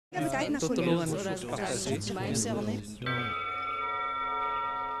بتاعتنا Tutulungan كلنا. mo sus pakasi.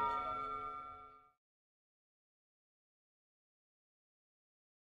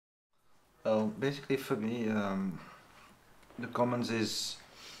 Well, basically for me, the commons is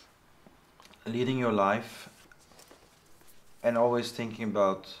leading your life and always thinking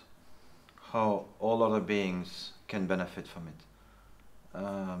about how all other beings can benefit from it.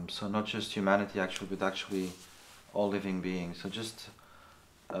 So not just humanity actually, but actually all living beings. So just,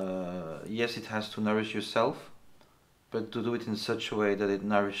 yes, it has to nourish yourself, but to do it in such a way that it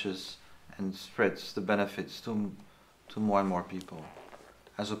nourishes and spreads the benefits to more and more people,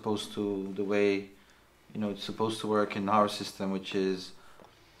 as opposed to the way it's supposed to work in our system, which is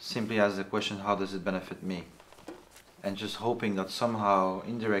simply as the question, how does it benefit me? And just hoping that somehow,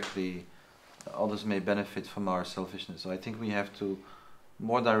 indirectly, others may benefit from our selfishness. So I think we have to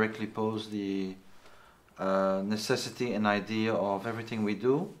more directly pose the necessity and idea of everything we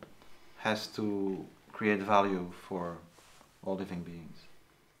do has to create value for all living beings.